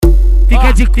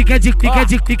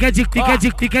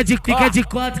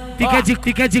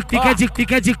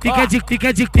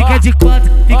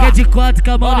quatro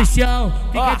com a mão no chão,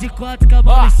 fica de quatro com a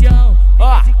mão no chão,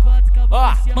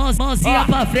 mãozinha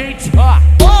pra frente.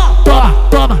 Toma,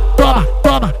 toma, toma,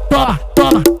 toma, toma,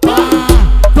 toma,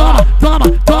 toma, toma,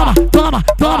 toma, toma,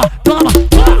 toma, toma,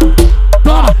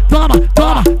 toma, toma,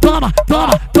 toma, toma,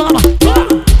 toma, toma.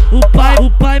 O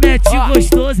pai mete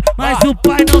gostoso, mas o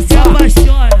pai não se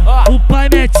apaixona. O pai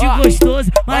mete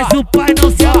gostoso, mas o pai não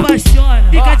se apaixona.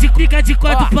 Fica de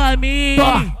quatro pra mim.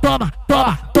 Toma, toma,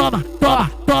 toma, toma,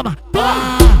 toma, toma, toma,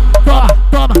 toma,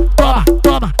 toma, toma,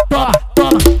 toma,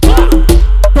 toma,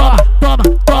 toma, toma,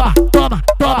 toma, toma,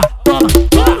 toma,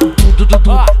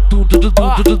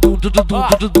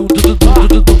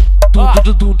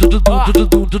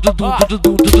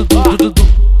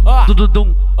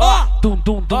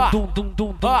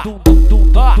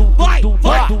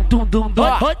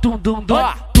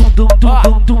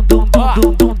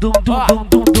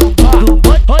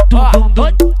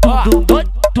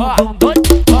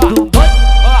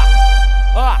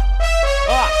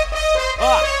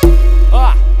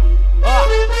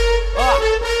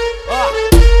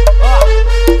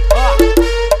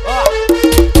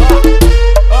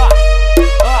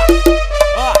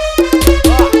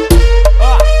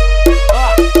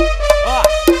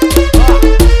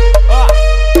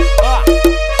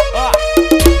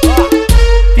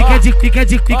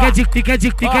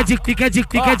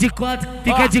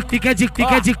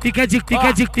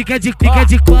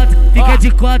 fica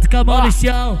de quatro com a mão no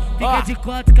chão, fica de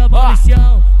quatro com a mão no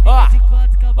chão,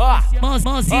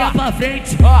 mãozinha pra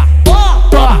frente. Toma,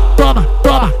 toma, toma,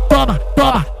 toma, toma,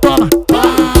 toma, toma,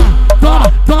 toma,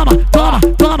 toma,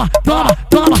 toma,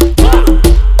 toma,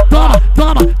 toma,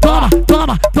 toma, toma,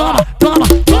 toma, toma,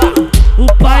 toma.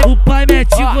 O pai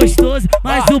mete gostoso,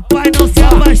 mas o pai não se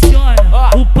apaixona.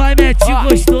 O pai mete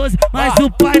gostoso, mas o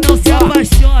pai não se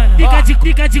apaixona.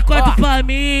 Fica de quatro pra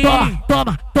mim. Toma,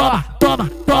 toma, toma, toma,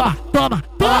 toma, toma,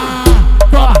 toma,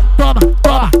 toma, toma, toma, toma, toma,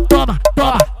 toma, toma,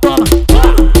 toma,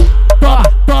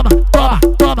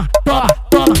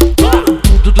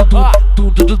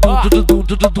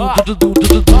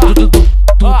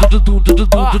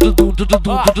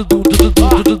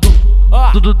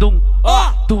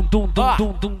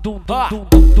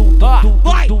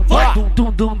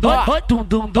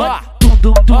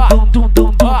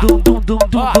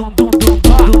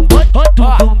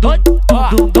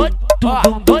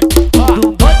 toma.